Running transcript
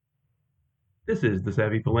This is the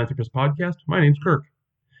Savvy Philanthropist Podcast. My name's Kirk.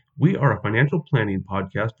 We are a financial planning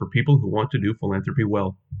podcast for people who want to do philanthropy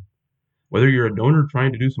well. Whether you're a donor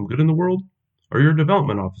trying to do some good in the world, or you're a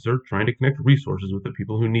development officer trying to connect resources with the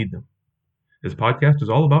people who need them. This podcast is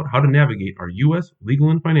all about how to navigate our U.S.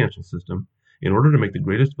 legal and financial system in order to make the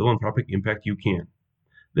greatest philanthropic impact you can.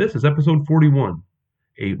 This is episode 41,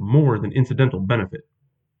 a more than incidental benefit.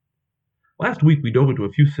 Last week, we dove into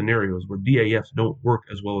a few scenarios where DAFs don't work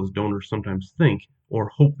as well as donors sometimes think or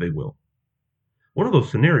hope they will. One of those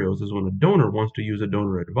scenarios is when a donor wants to use a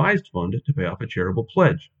donor-advised fund to pay off a charitable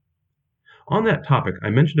pledge. On that topic, I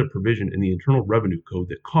mentioned a provision in the Internal Revenue Code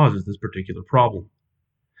that causes this particular problem.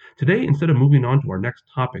 Today, instead of moving on to our next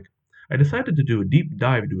topic, I decided to do a deep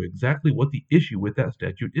dive into exactly what the issue with that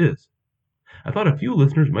statute is. I thought a few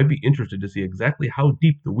listeners might be interested to see exactly how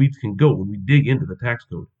deep the weeds can go when we dig into the tax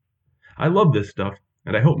code. I love this stuff,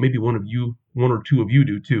 and I hope maybe one or two of you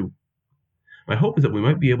do too. My hope is that we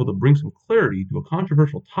might be able to bring some clarity to a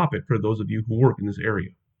controversial topic for those of you who work in this area.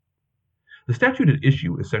 The statute at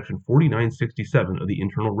issue is Section 4967 of the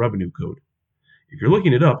Internal Revenue Code. If you're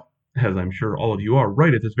looking it up, as I'm sure all of you are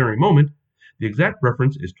right at this very moment, the exact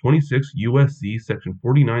reference is 26 U.S.C. Section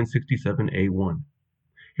 4967A1.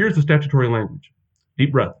 Here's the statutory language.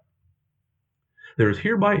 Deep breath. There is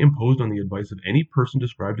hereby imposed on the advice of any person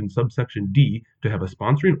described in subsection D to have a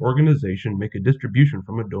sponsoring organization make a distribution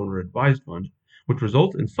from a donor-advised fund, which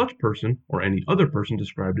results in such person or any other person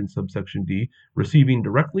described in subsection D receiving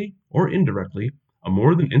directly or indirectly a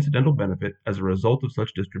more than incidental benefit as a result of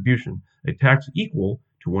such distribution, a tax equal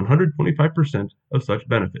to 125% of such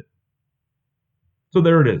benefit. So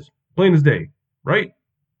there it is, plain as day, right?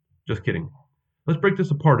 Just kidding. Let's break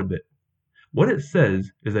this apart a bit. What it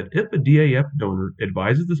says is that if a DAF donor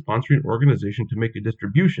advises the sponsoring organization to make a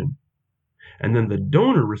distribution, and then the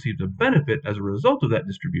donor receives a benefit as a result of that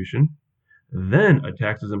distribution, then a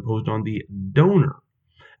tax is imposed on the donor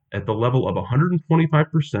at the level of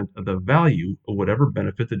 125% of the value of whatever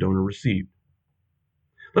benefit the donor received.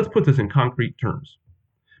 Let's put this in concrete terms.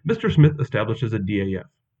 Mr. Smith establishes a DAF.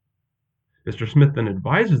 Mr. Smith then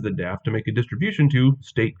advises the DAF to make a distribution to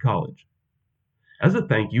State College. As a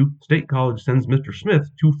thank you, State College sends Mr. Smith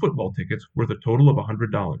 2 football tickets worth a total of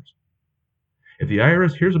 $100. If the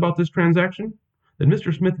IRS hears about this transaction, then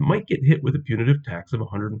Mr. Smith might get hit with a punitive tax of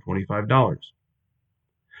 $125.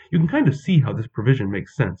 You can kind of see how this provision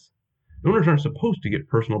makes sense. Donors aren't supposed to get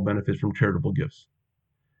personal benefits from charitable gifts.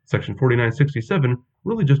 Section 4967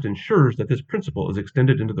 really just ensures that this principle is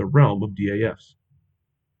extended into the realm of DAFs.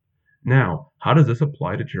 Now, how does this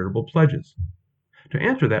apply to charitable pledges? To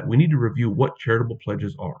answer that, we need to review what charitable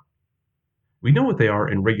pledges are. We know what they are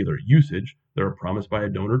in regular usage. They're a promise by a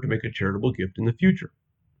donor to make a charitable gift in the future.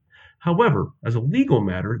 However, as a legal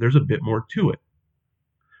matter, there's a bit more to it.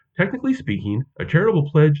 Technically speaking, a charitable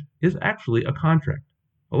pledge is actually a contract.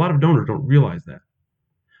 A lot of donors don't realize that.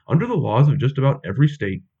 Under the laws of just about every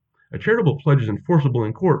state, a charitable pledge is enforceable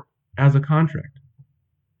in court as a contract.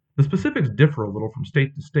 The specifics differ a little from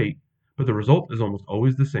state to state, but the result is almost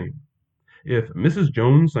always the same. If Mrs.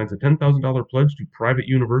 Jones signs a $10,000 pledge to private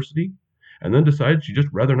university and then decides she'd just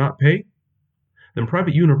rather not pay, then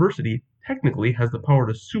private university technically has the power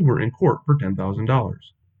to sue her in court for $10,000.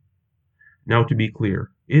 Now, to be clear,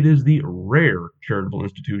 it is the rare charitable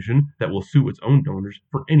institution that will sue its own donors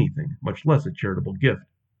for anything, much less a charitable gift.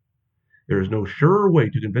 There is no surer way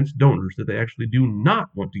to convince donors that they actually do not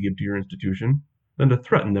want to give to your institution than to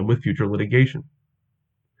threaten them with future litigation.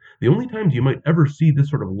 The only times you might ever see this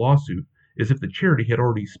sort of lawsuit is if the charity had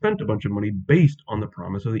already spent a bunch of money based on the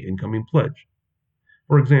promise of the incoming pledge.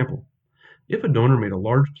 For example, if a donor made a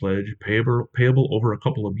large pledge payable over a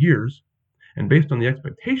couple of years, and based on the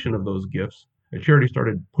expectation of those gifts, a charity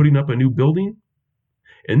started putting up a new building,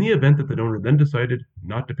 in the event that the donor then decided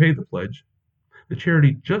not to pay the pledge, the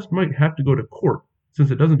charity just might have to go to court since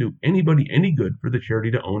it doesn't do anybody any good for the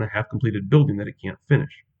charity to own a half-completed building that it can't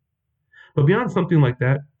finish. But beyond something like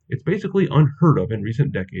that, it's basically unheard of in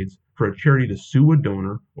recent decades for a charity to sue a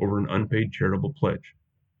donor over an unpaid charitable pledge.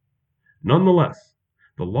 Nonetheless,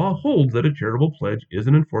 the law holds that a charitable pledge is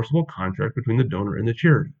an enforceable contract between the donor and the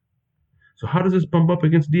charity. So how does this bump up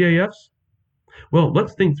against DAFs? Well,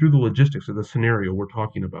 let's think through the logistics of the scenario we're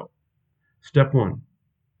talking about. Step 1.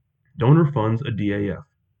 Donor funds a DAF.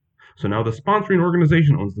 So now the sponsoring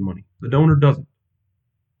organization owns the money. The donor doesn't.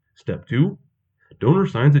 Step 2. Donor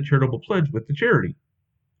signs a charitable pledge with the charity.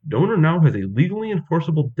 Donor now has a legally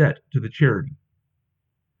enforceable debt to the charity.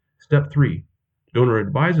 Step 3. Donor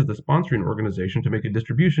advises the sponsoring organization to make a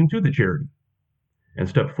distribution to the charity. And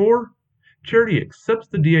step 4. Charity accepts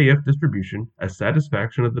the DAF distribution as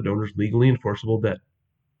satisfaction of the donor's legally enforceable debt.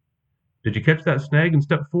 Did you catch that snag in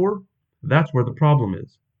step 4? That's where the problem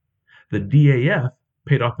is. The DAF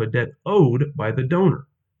paid off a debt owed by the donor.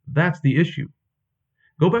 That's the issue.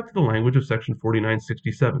 Go back to the language of Section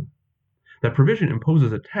 4967. That provision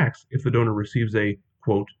imposes a tax if the donor receives a,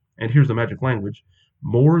 quote, and here's the magic language,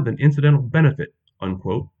 more than incidental benefit,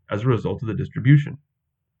 unquote, as a result of the distribution.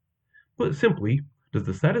 Put simply, does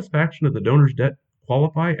the satisfaction of the donor's debt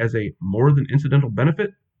qualify as a more than incidental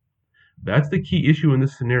benefit? That's the key issue in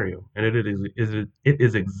this scenario, and it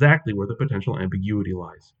is exactly where the potential ambiguity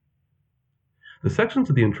lies. The sections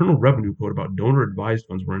of the Internal Revenue Code about donor-advised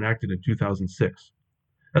funds were enacted in 2006.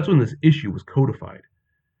 That's when this issue was codified.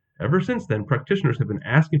 Ever since then, practitioners have been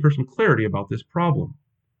asking for some clarity about this problem.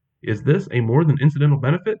 Is this a more than incidental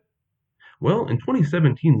benefit? Well, in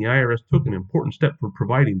 2017, the IRS took an important step for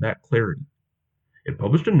providing that clarity. It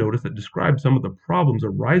published a notice that described some of the problems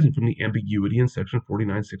arising from the ambiguity in Section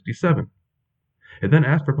 4967. It then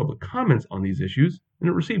asked for public comments on these issues, and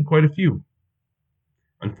it received quite a few.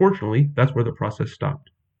 Unfortunately, that's where the process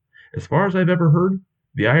stopped. As far as I've ever heard,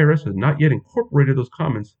 the IRS has not yet incorporated those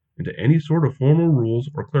comments into any sort of formal rules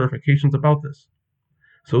or clarifications about this.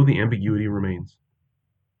 So the ambiguity remains.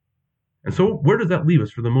 And so where does that leave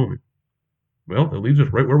us for the moment? Well, that leaves us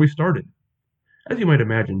right where we started. As you might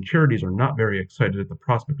imagine, charities are not very excited at the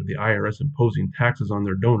prospect of the IRS imposing taxes on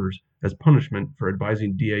their donors as punishment for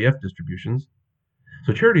advising DAF distributions.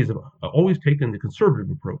 So charities have always taken the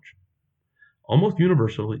conservative approach. Almost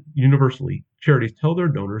universally, charities tell their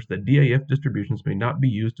donors that DAF distributions may not be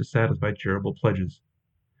used to satisfy charitable pledges.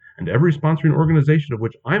 And every sponsoring organization of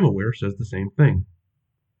which I'm aware says the same thing.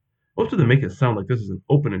 Most of them make it sound like this is an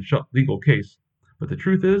open and shut legal case, but the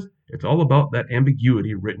truth is, it's all about that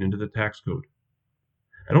ambiguity written into the tax code.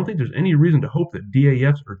 I don't think there's any reason to hope that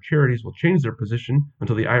DAFs or charities will change their position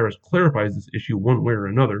until the IRS clarifies this issue one way or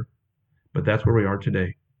another, but that's where we are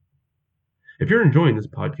today. If you're enjoying this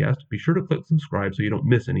podcast, be sure to click subscribe so you don't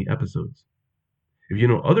miss any episodes. If you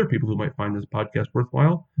know other people who might find this podcast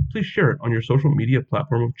worthwhile, please share it on your social media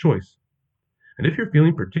platform of choice. And if you're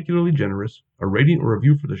feeling particularly generous, a rating or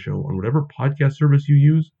review for the show on whatever podcast service you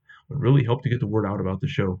use would really help to get the word out about the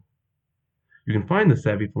show. You can find The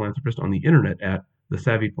Savvy Philanthropist on the internet at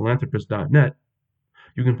thesavvyphilanthropist.net.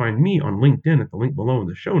 You can find me on LinkedIn at the link below in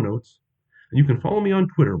the show notes. And you can follow me on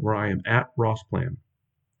Twitter where I am at RossPlan.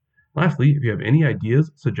 Lastly, if you have any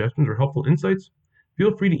ideas, suggestions, or helpful insights,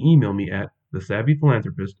 feel free to email me at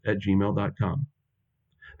thesavvyphilanthropist@gmail.com.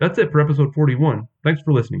 That's it for episode 41. Thanks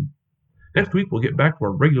for listening. Next week, we'll get back to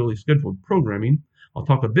our regularly scheduled programming. I'll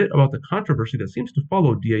talk a bit about the controversy that seems to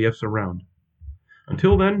follow DAFs around.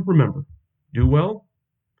 Until then, remember, do well,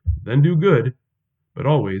 then do good, but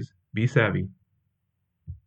always be savvy.